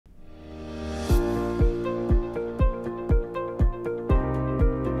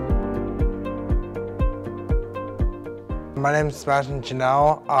My name is Sebastian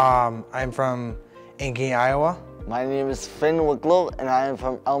Janelle. I'm from Ankeny, Iowa. My name is Finn Wicklow, and I am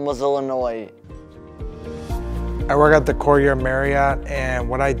from Elmos, Illinois. I work at the Courtyard Marriott, and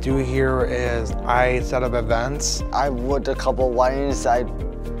what I do here is I set up events. I worked a couple weddings. I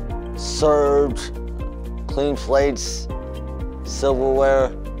served, cleaned plates, silverware,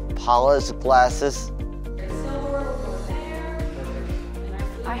 polished glasses.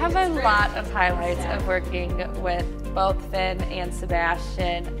 I have a lot of highlights of working with both Finn and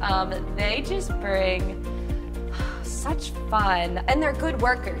Sebastian. They just bring such fun, and they're good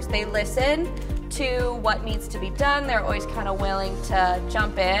workers. They listen to what needs to be done. They're always kind of willing to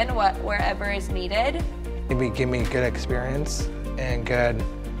jump in wherever is needed. They give me good experience and good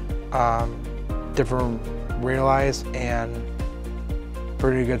different realize and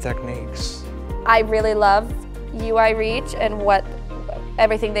pretty good techniques. I really love UI Reach and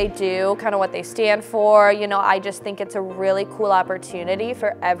everything they do, kind of what they stand for. You know, I just think it's a really cool opportunity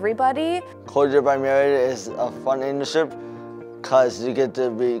for everybody. Courtyard by Marriott is a fun internship because you get to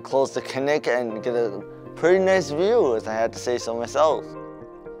be close to Kinnick and get a pretty nice view, if I had to say so myself.